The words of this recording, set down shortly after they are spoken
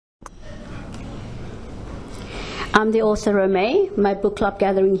I'm the author Romay, my book club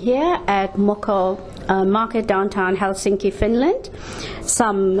gathering here at Moko Market, downtown Helsinki, Finland.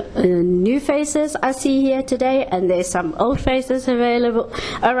 Some new faces I see here today, and there's some old faces available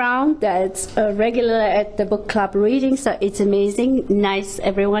around that's regular at the book club reading, so it's amazing. Nice,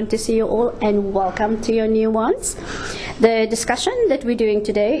 everyone, to see you all, and welcome to your new ones. The discussion that we're doing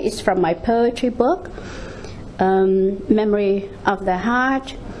today is from my poetry book, Memory of the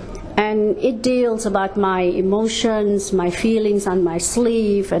Heart, and it deals about my emotions, my feelings on my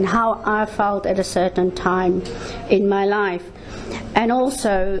sleeve, and how I felt at a certain time in my life. And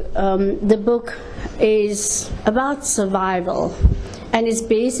also, the book is about survival, and it's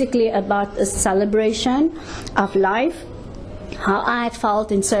basically about a celebration of life, how I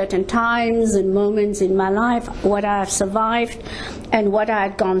felt in certain times and moments in my life, what I have survived, and what I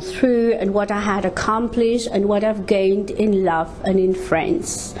had gone through, and what I had accomplished, and what I've gained in love and in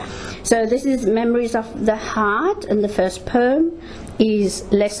friends. So this is Memories of the Heart, and the first poem is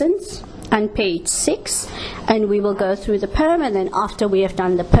Lessons on page 6, and we will go through the poem, and then after we have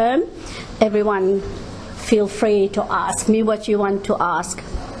done the poem, everyone feel free to ask me what you want to ask.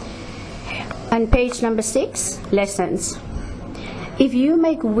 On page number 6, Lessons. If you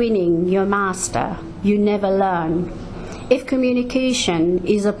make winning your master, you never learn. If communication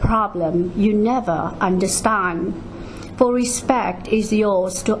is a problem, you never understand. For respect is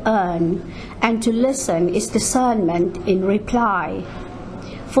yours to earn, and to listen is discernment in reply.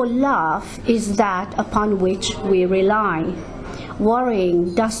 For love is that upon which we rely.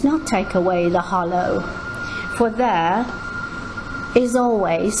 Worrying does not take away the hollow, for there is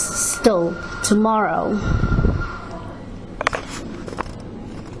always still tomorrow.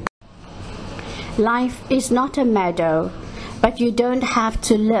 Life is not a meadow, but you don't have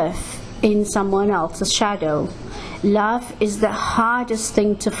to live in someone else's shadow. Love is the hardest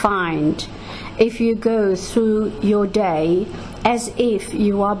thing to find if you go through your day as if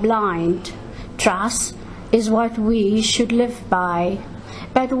you are blind. Trust is what we should live by.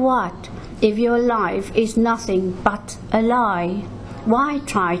 But what if your life is nothing but a lie? Why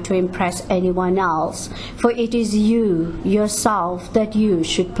try to impress anyone else? For it is you, yourself, that you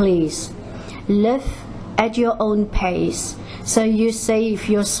should please. Live at your own pace, so you save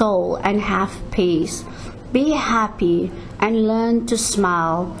your soul and have peace. Be happy and learn to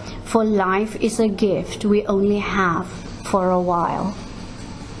smile, for life is a gift we only have for a while.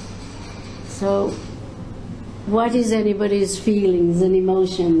 So, what is anybody's feelings and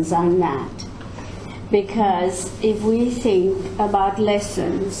emotions on that? Because if we think about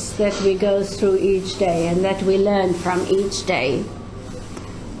lessons that we go through each day and that we learn from each day,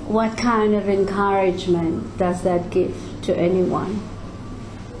 what kind of encouragement does that give to anyone?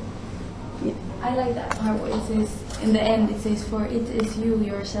 I like that part where it says, in the end, it says, for it is you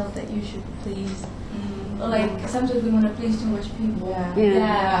yourself that you should please. Like, sometimes we want to please too much people.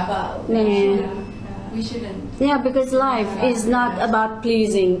 But we shouldn't. Yeah, because life is not about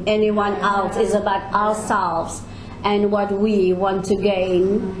pleasing anyone else. It's about ourselves and what we want to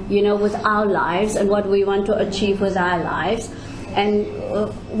gain, with our lives, and what we want to achieve with our lives. And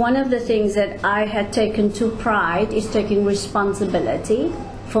one of the things that I had taken to pride is taking responsibility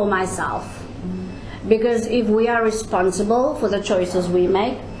for myself. Because if we are responsible for the choices we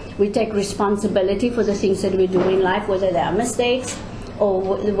make, we take responsibility for the things that we do in life, whether they are mistakes or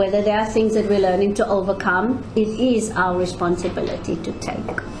whether they are things that we're learning to overcome, it is our responsibility to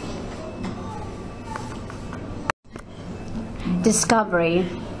take. Discovery.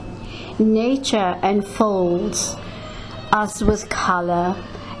 Nature enfolds us with color.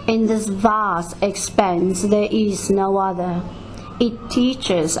 In this vast expanse there is no other. It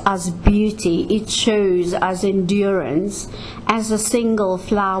teaches us beauty, it shows us endurance. As a single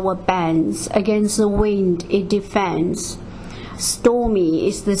flower bends against the wind it defends. Stormy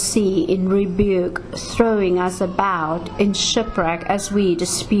is the sea in rebuke, throwing us about in shipwreck as we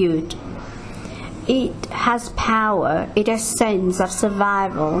dispute. It has power, it has sense of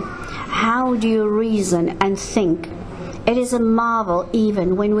survival. How do you reason and think? It is a marvel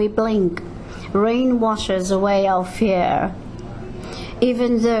even when we blink. Rain washes away our fear.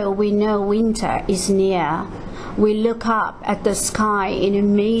 Even though we know winter is near, we look up at the sky in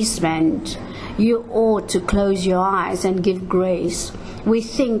amazement. You ought to close your eyes and give grace. We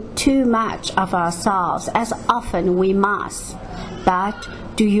think too much of ourselves, as often we must. But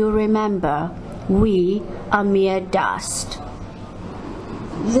do you remember, we are mere dust.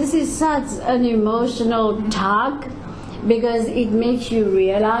 This is such an emotional tug, because it makes you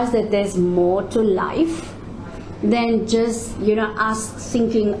realize that there's more to life than just, us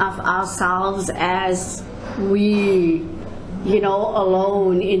thinking of ourselves as we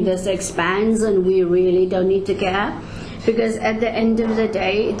alone in this expanse, and we really don't need to care, because at the end of the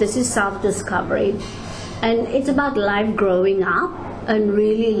day, this is self-discovery, and it's about life growing up and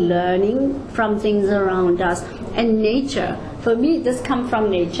really learning from things around us. And nature, for me, this comes from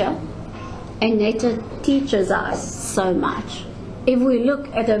nature, and nature teaches us so much. If we look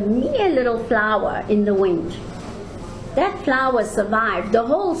at a mere little flower in the wind, that flower survived the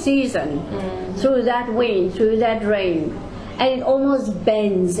whole season through that wind, through that rain, and it almost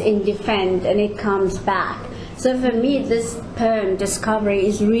bends in defense and it comes back. So for me, this poem, Discovery,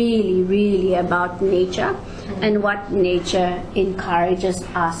 is really, really about nature and what nature encourages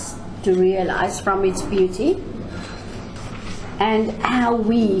us to realize from its beauty, and how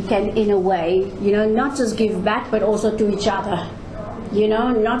we can, in a way, not just give back, but also to each other.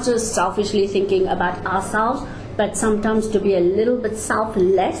 Not just selfishly thinking about ourselves, but sometimes to be a little bit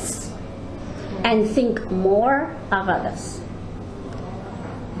selfless and think more of others.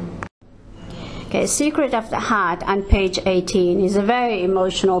 Okay, Secret of the Heart on page 18 is a very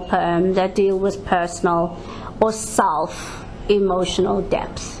emotional poem that deals with personal or self-emotional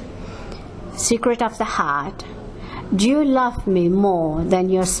depth. Secret of the Heart. Do you love me more than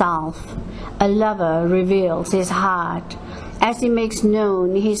yourself? A lover reveals his heart as he makes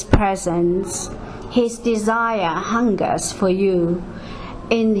known his presence. His desire hungers for you.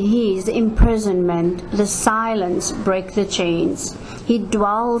 In his imprisonment, the silence breaks the chains. He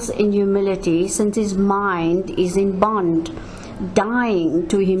dwells in humility, since his mind is in bond, dying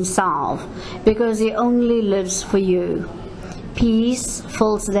to himself, because he only lives for you. Peace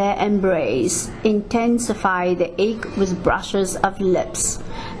fills their embrace, intensify the ache with brushes of lips,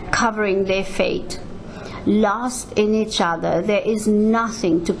 covering their fate. Lost in each other, there is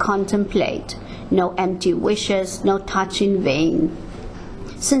nothing to contemplate, no empty wishes, no touch in vain,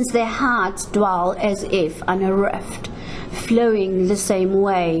 since their hearts dwell as if on a rift, flowing the same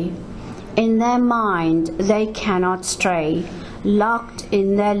way. In their mind they cannot stray, locked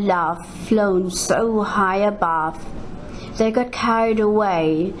in their love, flown so high above. They got carried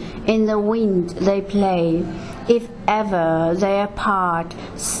away, in the wind they play. If ever they are apart,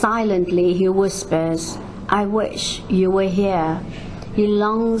 silently he whispers, I wish you were here. He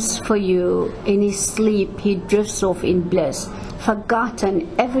longs for you, in his sleep he drifts off in bliss,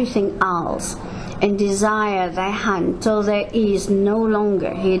 forgotten everything else, and desire they hunt till there is no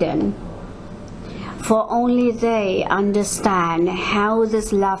longer hidden. For only they understand how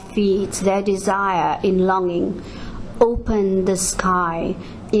this love feeds their desire in longing. Open the sky,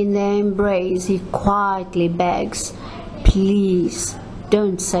 in their embrace he quietly begs, please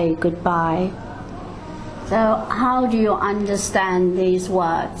don't say goodbye. So how do you understand these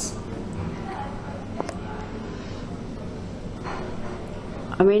words?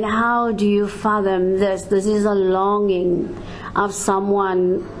 I mean, how do you fathom this? This is a longing of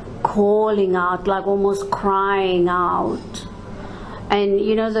someone calling out, like almost crying out. And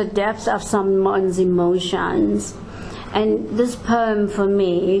the depths of someone's emotions. And this poem for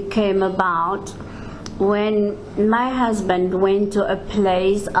me came about when my husband went to a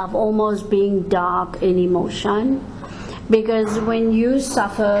place of almost being dark in emotion. Because when you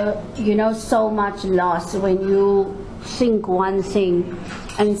suffer, so much loss, when you think one thing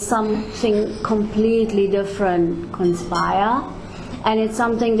and something completely different conspire, and it's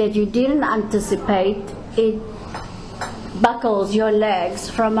something that you didn't anticipate, it buckles your legs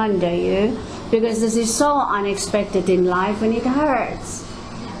from under you, because this is so unexpected in life, and it hurts.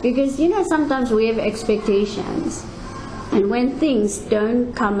 Because sometimes we have expectations, and when things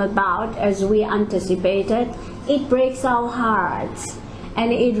don't come about as we anticipated, it breaks our hearts,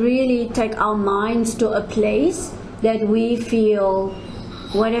 and it really takes our minds to a place that we feel,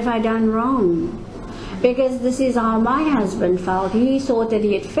 what have I done wrong? Because this is how my husband felt. He thought that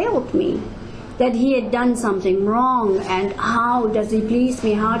he had failed me, that he had done something wrong, and how does he please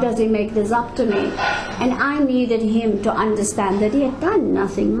me? How does he make this up to me? And I needed him to understand that he had done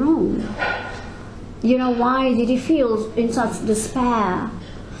nothing wrong. Why did he feel in such despair?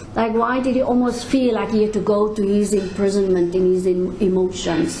 Like, why did he almost feel like he had to go to his imprisonment in his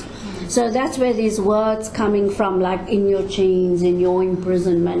emotions? So that's where these words coming from, like in your chains, in your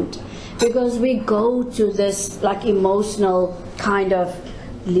imprisonment. Because we go to this like emotional kind of,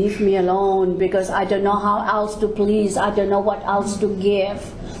 leave me alone, because I don't know how else to please, I don't know what else to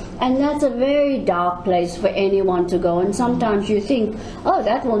give. And that's a very dark place for anyone to go. And sometimes you think, oh,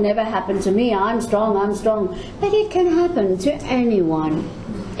 that will never happen to me, I'm strong. But it can happen to anyone.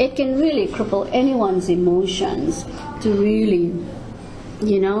 It can really cripple anyone's emotions to really,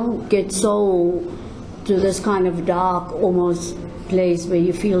 get so to this kind of dark almost place where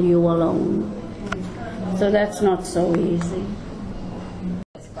you feel you're alone. So that's not so easy.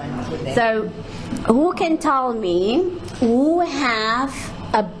 So who can tell me who have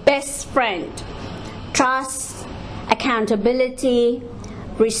a best friend? Trust, accountability,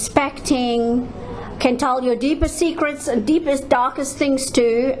 respecting, can tell your deepest secrets and deepest, darkest things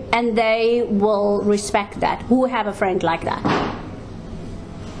too, and they will respect that. Who have a friend like that?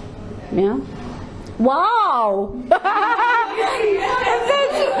 Yeah? Wow!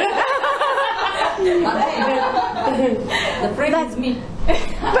 The friend is me. That's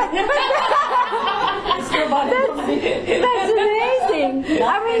amazing.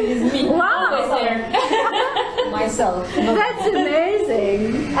 I mean, wow. Myself. That's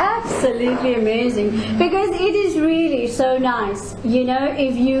amazing. Absolutely amazing. Because it is really so nice, you know,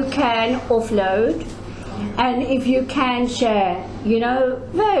 if you can offload and if you can share, you know,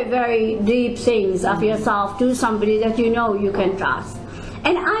 very, very deep things of yourself to somebody that you know you can trust.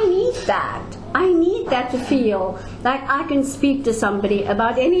 And I need that. I need that to feel like I can speak to somebody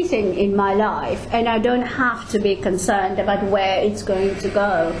about anything in my life and I don't have to be concerned about where it's going to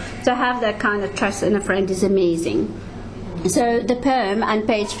go. To have that kind of trust in a friend is amazing. So the poem on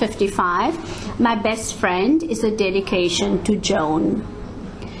page 55, My Best Friend, is a dedication to Joan.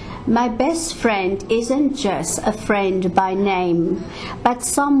 My best friend isn't just a friend by name, but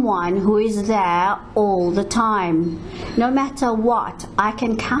someone who is there all the time. No matter what, I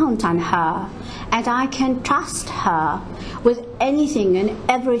can count on her, and I can trust her with anything and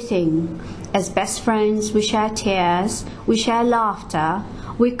everything. As best friends, we share tears, we share laughter,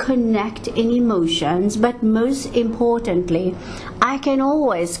 we connect in emotions, but most importantly, I can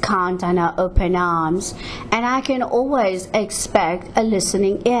always count on her open arms, and I can always expect a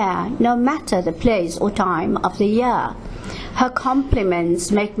listening ear, no matter the place or time of the year. Her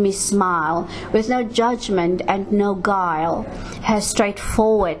compliments make me smile, with no judgment and no guile. Her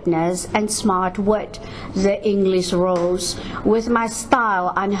straightforwardness and smart wit, the English rose. With my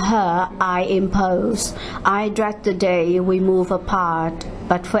style on her I impose. I dread the day we move apart,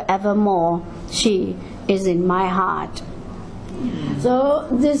 but forevermore she is in my heart. So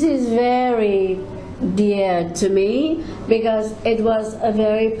this is very dear to me because it was a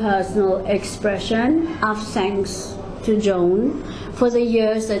very personal expression of thanks to Joan for the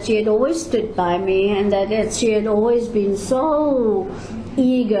years that she had always stood by me and that she had always been so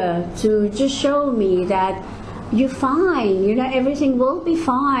eager to just show me that you're fine, you know, everything will be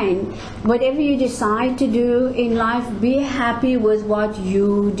fine. Whatever you decide to do in life, be happy with what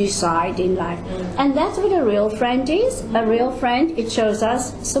you decide in life. And that's what a real friend is. A real friend, it shows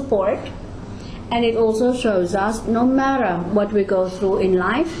us support, and it also shows us no matter what we go through in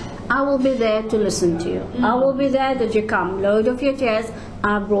life, I will be there to listen to you. I will be there that you come. Load off your tears,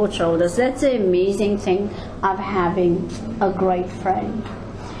 I have broad shoulders. That's the amazing thing of having a great friend.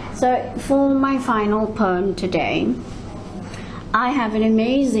 So for my final poem today, I have an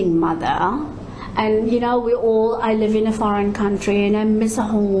amazing mother. And you know, I live in a foreign country and I miss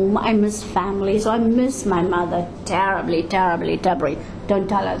home, I miss family. So I miss my mother terribly, terribly, terribly. Don't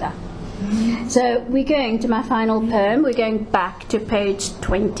tell her that. So we're going to my final poem. We're going back to page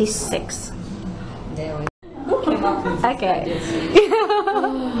 26. Okay.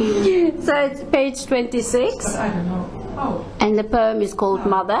 So it's page 26. And the poem is called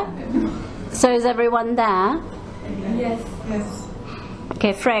Mother. So is everyone there? Yes. Yes.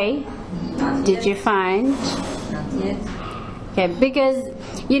 Okay, Frey, did you find? Not yet. Okay, because,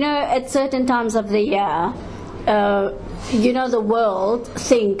 you know, at certain times of the year, you know, the world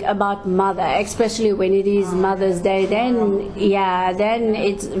think about mother, especially when it is Mother's Day, then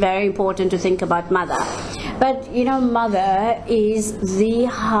it's very important to think about mother. But, you know, mother is the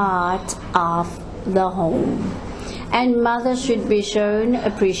heart of the home. And mother should be shown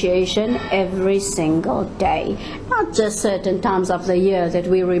appreciation every single day, not just certain times of the year that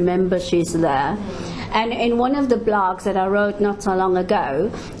we remember she's there. And in one of the blogs that I wrote not so long ago,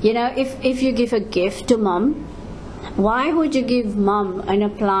 you know, if you give a gift to mom, why would you give mom an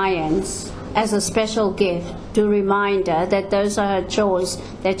appliance as a special gift to remind her that those are her chores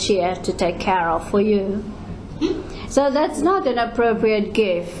that she has to take care of for you? So that's not an appropriate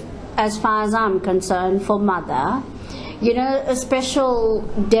gift as far as I'm concerned for mother. You know, a special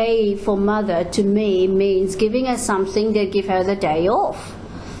day for mother to me means giving her something that give her the day off.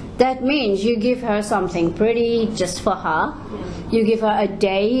 That means you give her something pretty just for her. You give her a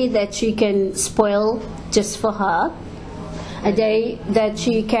day that she can spoil just for her. A day that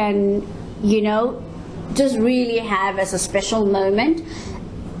she can, you know, just really have as a special moment,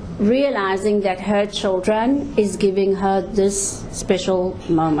 realizing that her children is giving her this special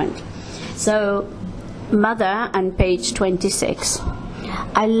moment. So, mother on page 26.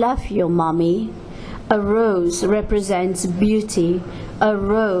 I love you, mommy. A rose represents beauty. A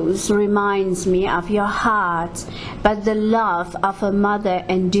rose reminds me of your heart, but the love of a mother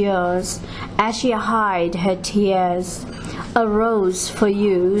endures as she hides her tears. A rose for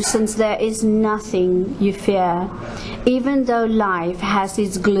you, since there is nothing you fear. Even though life has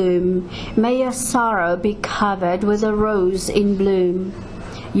its gloom, may your sorrow be covered with a rose in bloom.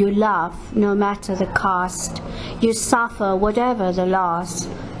 You love no matter the cost. You suffer whatever the loss.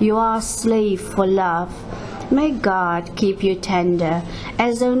 You are a slave for love. May God keep you tender,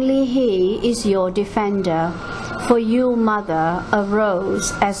 as only He is your defender. For you, mother, a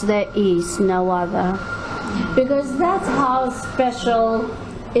rose as there is no other. Because that's how special,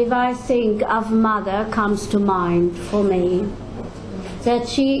 if I think of mother, comes to mind for me. That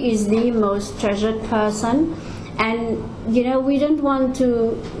she is the most treasured person. And, you know, we don't want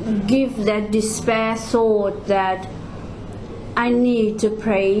to give that despair thought that I need to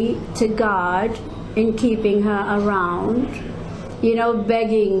pray to God in keeping her around, you know,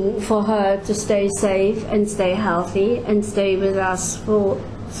 begging for her to stay safe and stay healthy and stay with us for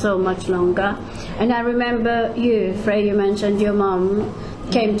so much longer. And I remember you, Frey, you mentioned your mom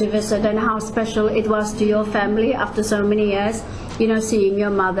came to visit and how special it was to your family after so many years, you know, seeing your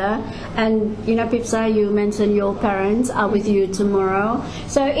mother. And, you know, Pipsa, you mentioned your parents are with you tomorrow.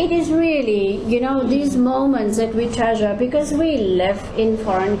 So it is really, you know, these moments that we treasure, because we live in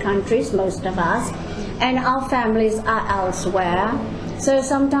foreign countries, most of us, and our families are elsewhere. So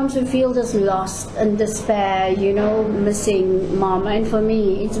sometimes we feel this loss and despair, you know, missing mom. And for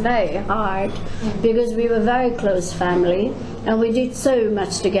me, it's very hard because we were a very close family and we did so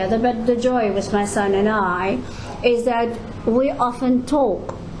much together. But the joy with my son and I is that we often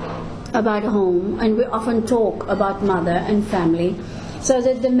talk about home and we often talk about mother and family, so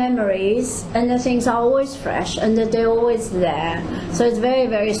that the memories and the things are always fresh and that they're always there. So it's very,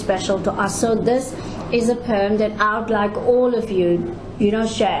 very special to us. So this is a poem that I would like all of you, you know,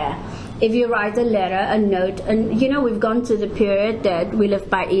 share. If you write a letter, a note, and you know, we've gone to the period that we live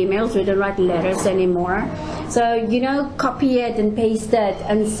by emails, we don't write letters anymore. So, you know, copy it and paste it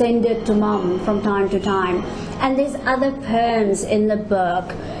and send it to mom from time to time. And there's other poems in the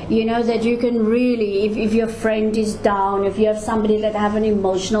book, you know, that you can really, if your friend is down, if you have somebody that have an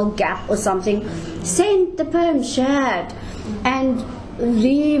emotional gap or something, send the poem, share it. And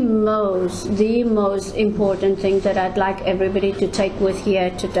the most important thing that I'd like everybody to take with here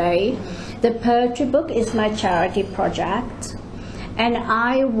today, the poetry book is my charity project, and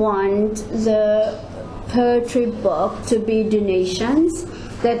I want the poetry book to be donations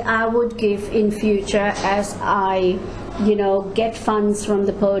that I would give in future as I, you know, get funds from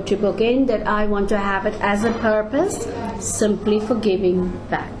the poetry book in, that I want to have it as a purpose simply for giving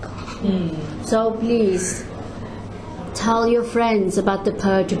back. So please tell your friends about the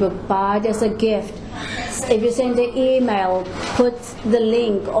poetry book, buy it as a gift. If you send an email, put the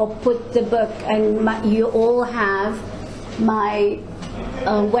link or put the book, and you all have my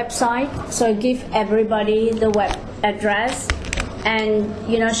website, so give everybody the web address and,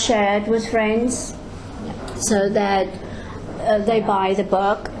 you know, share it with friends so that they buy the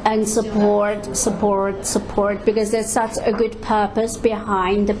book and support, because there's such a good purpose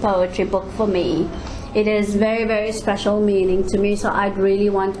behind the poetry book for me. It is very, very special meaning to me, so I'd really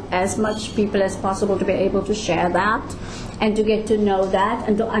want as much people as possible to be able to share that and to get to know that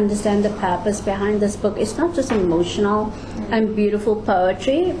and to understand the purpose behind this book. It's not just emotional and beautiful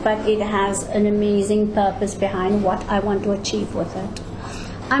poetry, but it has an amazing purpose behind what I want to achieve with it.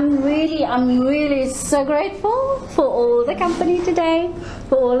 I'm really so grateful for all the company today,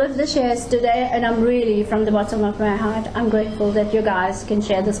 for all of the shares today, and I'm really, from the bottom of my heart, I'm grateful that you guys can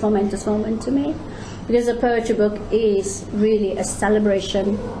share this momentous moment to me. Because the poetry book is really a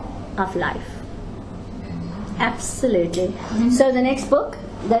celebration of life. Absolutely. So the next book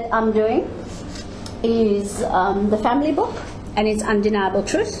that I'm doing is the family book, and it's Undeniable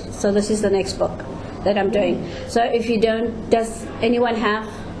Truth. So this is the next book that I'm doing. So if you don't, does anyone have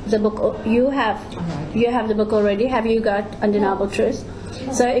the book? You have the book already. Have you got Undeniable Truth?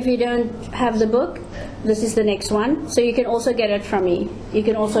 So if you don't have the book, this is the next one. So you can also get it from me. You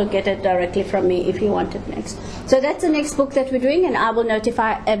can also get it directly from me if you want it next. So that's the next book that we're doing, and I will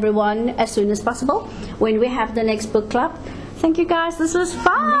notify everyone as soon as possible when we have the next book club. Thank you guys. This was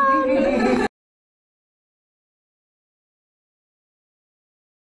fun.